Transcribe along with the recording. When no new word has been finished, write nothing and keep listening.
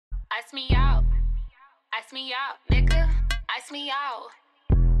Ice me out. Ice me out, nigga. Ice me out.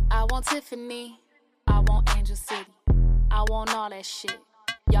 I want Tiffany. I want Angel City. I want all that shit.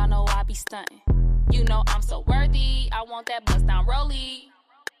 Y'all know I be stunting. You know I'm so worthy. I want that bust down rollie.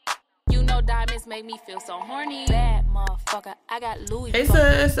 You know diamonds make me feel so horny. Bad motherfucker, I got Louis. Hey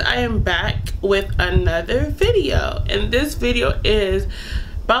sis, I am back with another video. And this video is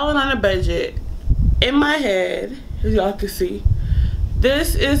balling on a budget. In my head, as y'all can see,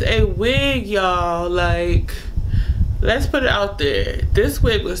 this is a wig, y'all. Like, let's put it out there. This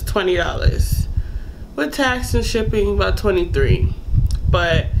wig was $20. With tax and shipping, about $23.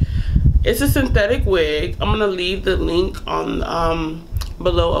 But it's a synthetic wig. I'm gonna leave the link on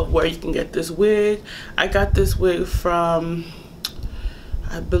below of where you can get this wig. I got this wig from,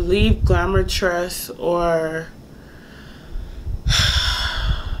 I believe, Glamour Tress, or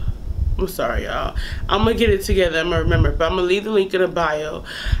I'm sorry y'all, I'm gonna get it together, I'm gonna remember, but I'm gonna leave the link in the bio.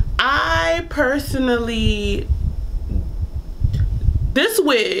 I personally, this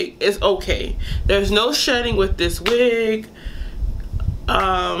wig is okay. There's no shedding with this wig.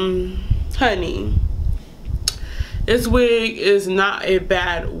 Honey, this wig is not a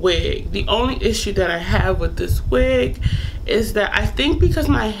bad wig. The only issue that I have with this wig is that I think because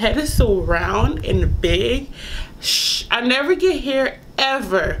my head is so round and big, I never get hair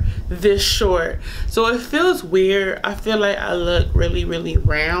ever this short. So it feels weird. I feel like I look really, really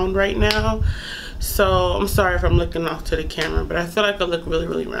round right now. So I'm sorry if I'm looking off to the camera, but I feel like I look really,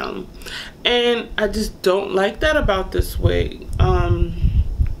 really round. And I just don't like that about this wig.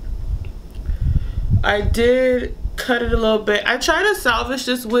 I did cut it a little bit. I tried to salvage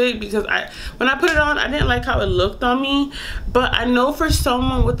this wig because when I put it on, I didn't like how it looked on me. But I know for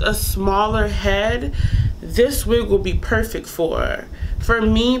someone with a smaller head, this wig will be perfect for her. For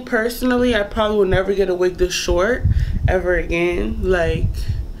me personally, I probably will never get a wig this short ever again. Like,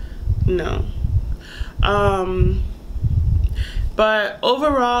 no. But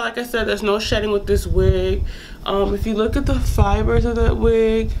overall, like I said, there's no shedding with this wig. If you look at the fibers of that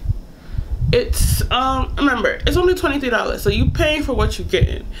wig, it's remember, it's only $23, so you paying for what you're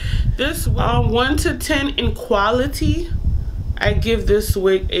getting. This 1 to 10 in quality, I give this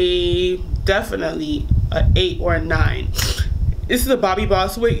wig a definitely an 8 or a 9. This is a Bobbi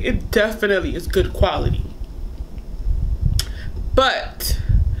Boss wig. It definitely is good quality. But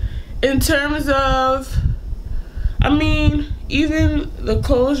in terms of, I mean, even the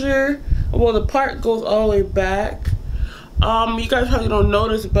closure, well, the part goes all the way back. You guys probably don't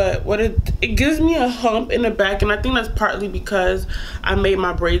notice, but what it gives me a hump in the back, and I think that's partly because I made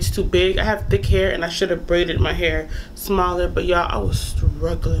my braids too big. I have thick hair and I should have braided my hair smaller, but y'all, I was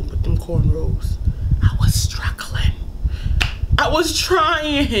struggling with them cornrows. I was struggling. I was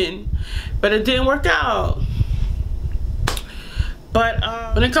trying, but it didn't work out.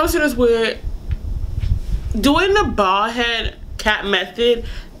 But when it comes to this wig, doing the bald head cap method,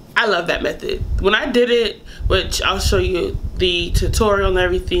 I love that method. When I did it, which I'll show you the tutorial and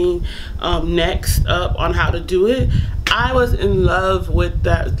everything next up on how to do it, I was in love with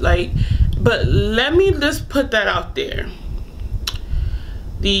that. Like, but let me just put that out there.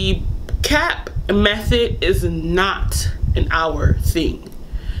 The cap method is not an hour thing.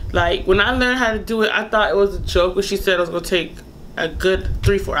 Like, when I learned how to do it, I thought it was a joke when she said it was gonna take a good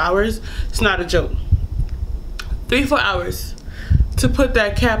 3-4 hours. It's not a joke. 3-4 hours to put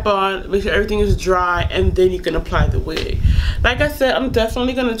that cap on, make sure everything is dry, and then you can apply the wig. Like I said, I'm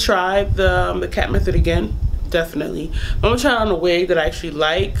definitely gonna try the cap method again. Definitely. I'm gonna try it on a wig that I actually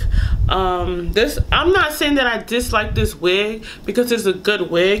like. I'm not saying that I dislike this wig, because it's a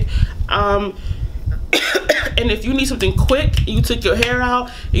good wig. And if you need something quick, you took your hair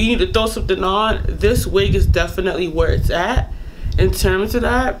out, you need to throw something on, this wig is definitely where it's at. In terms of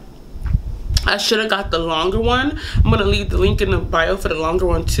that, I should have got the longer one. I'm gonna leave the link in the bio for the longer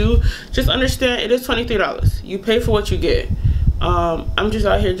one too. Just understand, it is $23. You pay for what you get. I'm just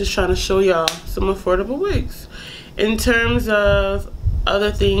out here just trying to show y'all some affordable wigs. In terms of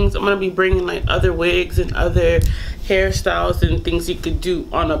other things, I'm gonna be bringing like other wigs and other hairstyles and things you could do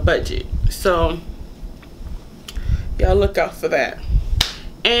on a budget. So y'all look out for that.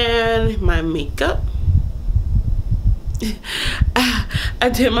 And my makeup. I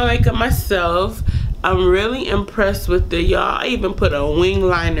did my makeup myself. I'm really impressed with it, y'all. I even put a wing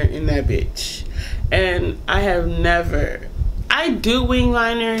liner in that bitch. And I have never, I do wing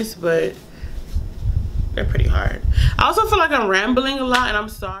liners, but they're pretty hard. I also feel like I'm rambling a lot, and I'm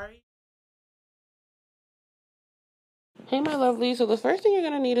sorry. Hey my lovely, so the first thing you're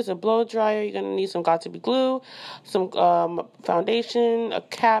going to need is a blow dryer. You're going to need some Got2b glue, some foundation, a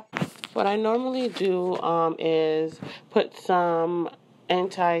cap. What I normally do is put some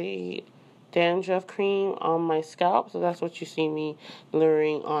anti-dandruff cream on my scalp. So that's what you see me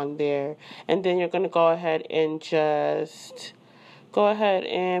layering on there. And then you're going to go ahead and just go ahead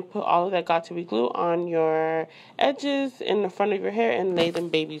and put all of that got to be glue on your edges in the front of your hair and lay them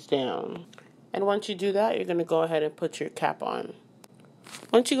babies down. And once you do that, you're going to go ahead and put your cap on.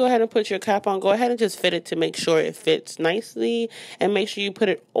 Once you go ahead and put your cap on, go ahead and just fit it to make sure it fits nicely. And make sure you put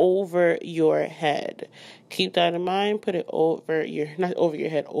it over your head. Keep that in mind. Put it over your, not over your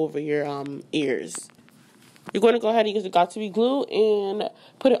head, over your ears. You're going to go ahead and use the got to be glue and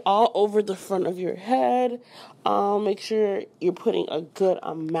put it all over the front of your head. Make sure you're putting a good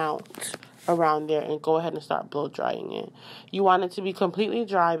amount around there and go ahead and start blow drying it. You want it to be completely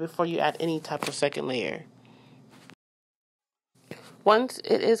dry before you add any type of second layer. Once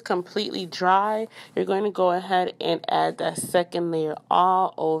it is completely dry, you're going to go ahead and add that second layer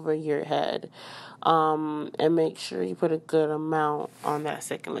all over your head. And make sure you put a good amount on that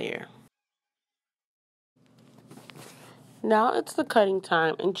second layer. Now it's the cutting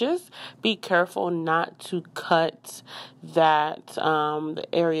time, and just be careful not to cut that the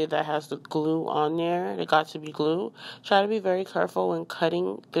area that has the glue on there. It got to be glue. Try to be very careful when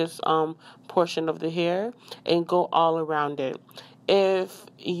cutting this portion of the hair and go all around it. If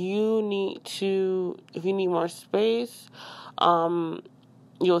you need more space,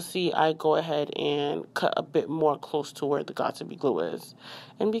 you'll see I go ahead and cut a bit more close to where the got to be glue is.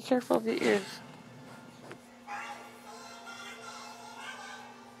 And be careful of your ears.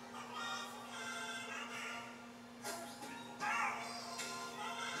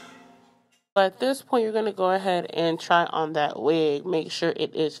 At this point, you're going to go ahead and try on that wig. Make sure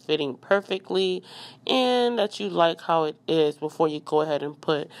it is fitting perfectly and that you like how it is before you go ahead and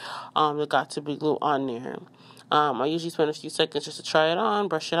put the got to be glue on there. I usually spend a few seconds just to try it on,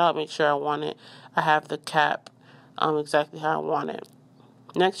 brush it out, make sure I have the cap exactly how I want it.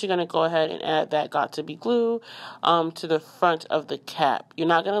 Next, you're going to go ahead and add that got to be glue to the front of the cap. You're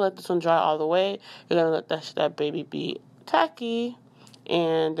not going to let this one dry all the way. You're going to let that baby be tacky.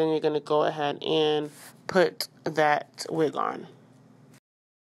 And then you're going to go ahead and put that wig on.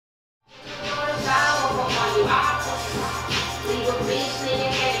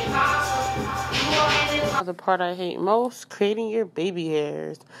 The part I hate most, creating your baby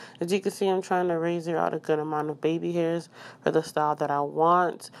hairs. As you can see, I'm trying to razor out a good amount of baby hairs for the style that I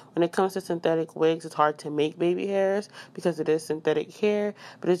want. When it comes to synthetic wigs, it's hard to make baby hairs because it is synthetic hair.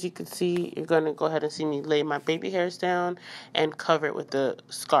 But as you can see, you're going to go ahead and see me lay my baby hairs down and cover it with the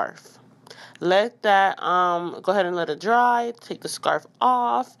scarf. Let that, go ahead and let it dry. Take the scarf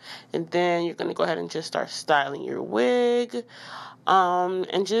off. And then you're going to go ahead and just start styling your wig.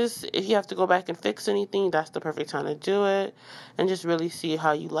 And just, if you have to go back and fix anything, that's the perfect time to do it. And just really see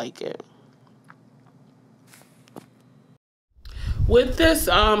how you like it. With this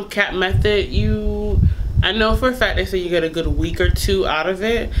cap method, I know for a fact they say you get a good week or two out of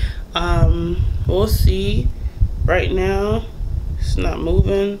it. We'll see. Right now, it's not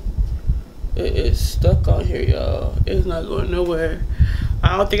moving. It is stuck on here, y'all. It's not going nowhere.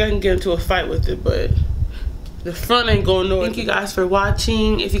 I don't think I can get into a fight with it, but the front ain't going nowhere. Thank you guys for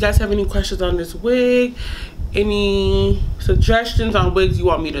watching. If you guys have any questions on this wig, any suggestions on wigs you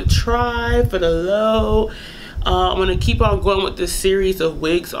want me to try for the low, I'm gonna keep on going with this series of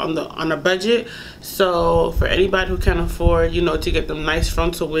wigs on a budget. So for anybody who can afford, to get them nice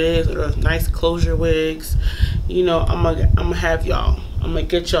frontal wigs or those nice closure wigs, I'm gonna have y'all. I'm gonna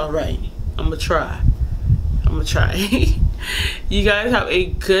get y'all right. I'm gonna try. You guys have a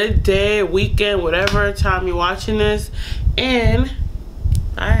good day, weekend, whatever time you're watching this, and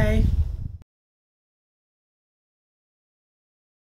bye.